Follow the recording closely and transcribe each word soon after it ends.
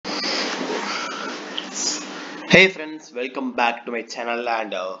Hey friends, welcome back to my channel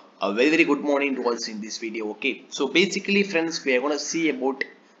and a very good morning to us in this video. Okay, so basically friends, we are going to see about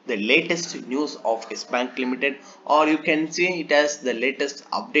the latest news of S Bank Limited, or you can see it as the latest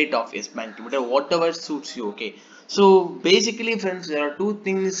update of S Bank Limited, whatever suits you. Okay, so basically friends, there are two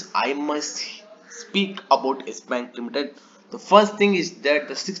things I must speak about S Bank Limited. The first thing is that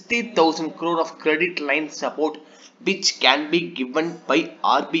the 60,000 crore of credit line support which can be given by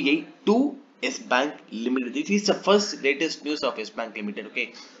RBI to S Bank Limited. This is the first latest news of S Bank Limited.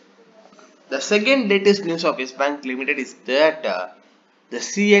 Okay. The second latest news of S Bank Limited is that the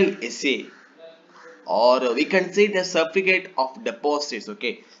CLSA, or we can say the certificate of deposits.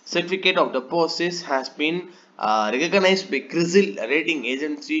 Okay, certificate of deposits has been recognized by CRISIL rating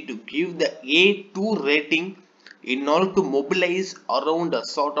agency to give the A2 rating in order to mobilize around a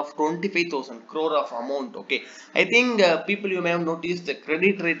sort of 25,000 crore of amount. Okay, I think people, you may have noticed the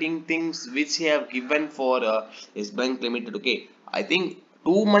credit rating things which he have given for his bank limited. Okay, I think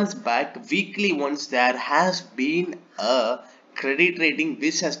 2 months back, weekly once, there has been a credit rating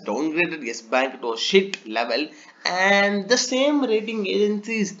which has downgraded Yes Bank to a shit level, and the same rating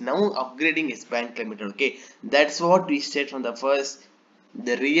agency is now upgrading Yes Bank Limited. Okay, that's what we said from the first.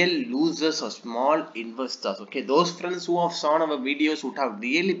 The real losers are small investors. Okay, those friends who have seen our videos would have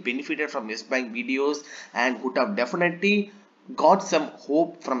really benefited from Yes Bank videos and would have definitely got some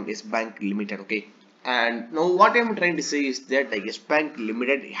hope from Yes Bank Limited. Okay, and now what I'm trying to say is that the Yes Bank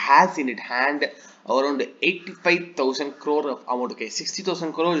Limited has in its hand around 85,000 crore of amount. Okay,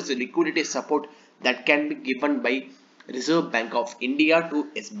 60,000 crore is the liquidity support that can be given by Reserve Bank of India to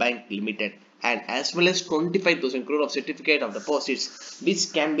S Bank Limited, and as well as 25,000 crore of certificate of deposits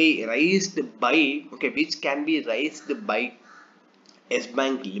which can be raised by S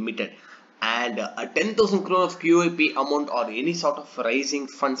Bank Limited, and a 10,000 crore of QIP amount or any sort of raising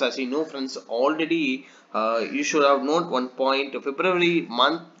funds. As you know friends, already you should have known one point. February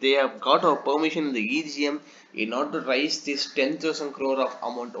month they have got a permission in the EGM in order to raise this 10,000 crore of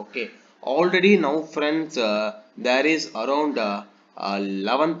amount. Okay, already now friends, there is around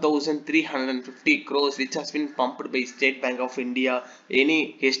 11,350 crores which has been pumped by State Bank of India,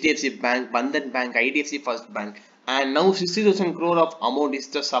 any HDFC Bank, Bandhan Bank, IDFC First Bank, and now 60,000 crore of amount is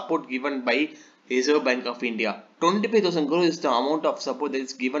the support given by Reserve Bank of India. 25,000 crore is the amount of support that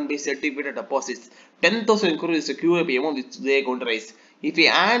is given by certificate deposits. 10,000 crore is the QAP amount which they are going to raise. If we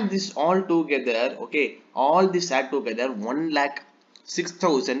add this all together, okay, all this add together,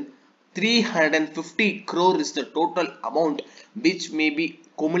 1,06,350 crore is the total amount which may be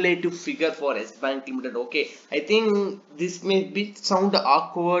cumulative figure for S Bank Limited. Okay, I think this may be sound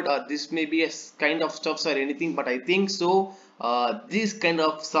awkward, or this may be a kind of stuffs or anything, but I think so. This kind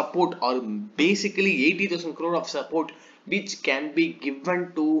of support, or basically 80,000 crore of support which can be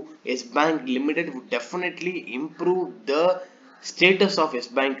given to S Bank Limited, would definitely improve the status of S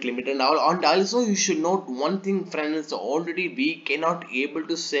Bank Limited. And also you should note one thing friends, already we cannot able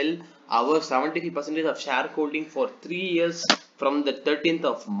to sell our 75% of shareholding for 3 years from the 13th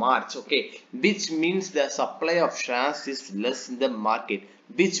of March. Okay, which means the supply of shares is less in the market,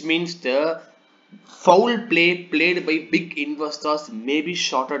 which means the foul play played by big investors may be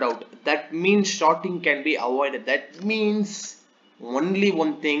shorted out. That means shorting can be avoided. That means only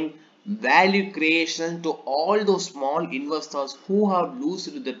one thing: value creation to all those small investors who have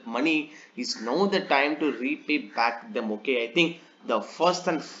lost that money is now the time to repay back them. Okay, I think the first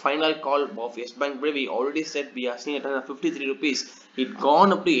and final call of Yes Bank, we already said we are seeing at 53 rupees. It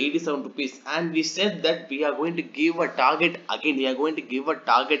gone up to 87 rupees, and we said that we are going to give a target again. We are going to give a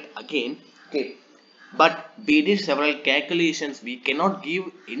target again. Okay, but we did several calculations. We cannot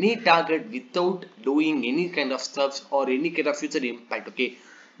give any target without doing any kind of stuffs or any kind of future impact. Okay,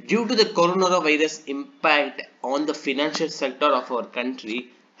 due to the coronavirus impact on the financial sector of our country.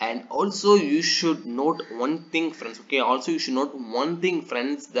 And also you should note one thing friends. Okay, also you should note one thing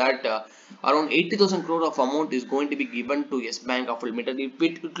friends, that around 80,000 crore of amount is going to be given to Yes Bank of Limited if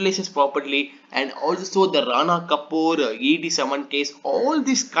it utilizes properly. And also the Rana Kapoor ED7 case, all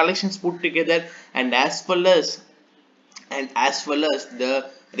these collections put together, and as well as the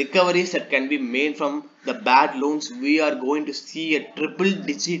recoveries that can be made from the bad loans, we are going to see a triple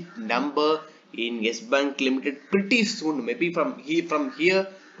digit number in Yes Bank Limited pretty soon. Maybe from here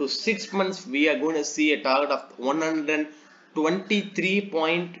to 6 months we are going to see a target of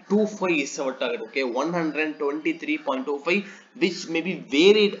 123.25 is our target. Okay, 123.25, which may be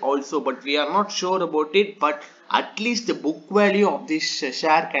varied also, but we are not sure about it. But at least the book value of this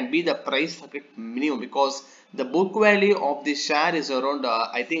share can be the price target minimum, because the book value of this share is around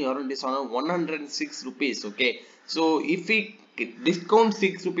I think around this around 106 rupees. Okay, so if we discount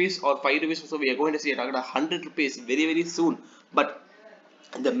 6 rupees or 5 rupees, so we are going to see a target of 100 rupees very soon. But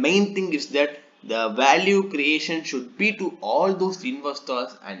the main thing is that the value creation should be to all those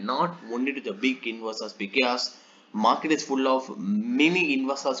investors and not only to the big investors, because market is full of many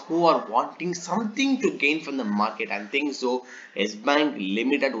investors who are wanting something to gain from the market, and think so S Bank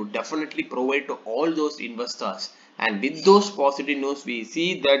Limited would definitely provide to all those investors. And with those positive news, we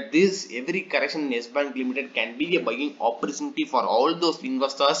see that this every correction in S Bank Limited can be a buying opportunity for all those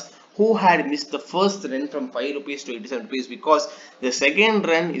investors who had missed the first run from 5 rupees to 87 rupees, because the second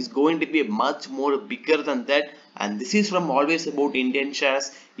run is going to be much more bigger than that. And this is from always about Indian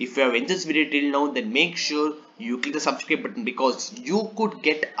shares. If you have enjoyed this video till now, then make sure you click the subscribe button, because you could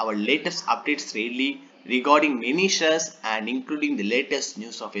get our latest updates daily regarding many shares and including the latest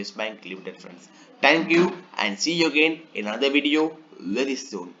news of S Bank Limited, friends. Thank you and see you again in another video very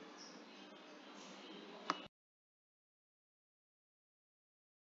soon.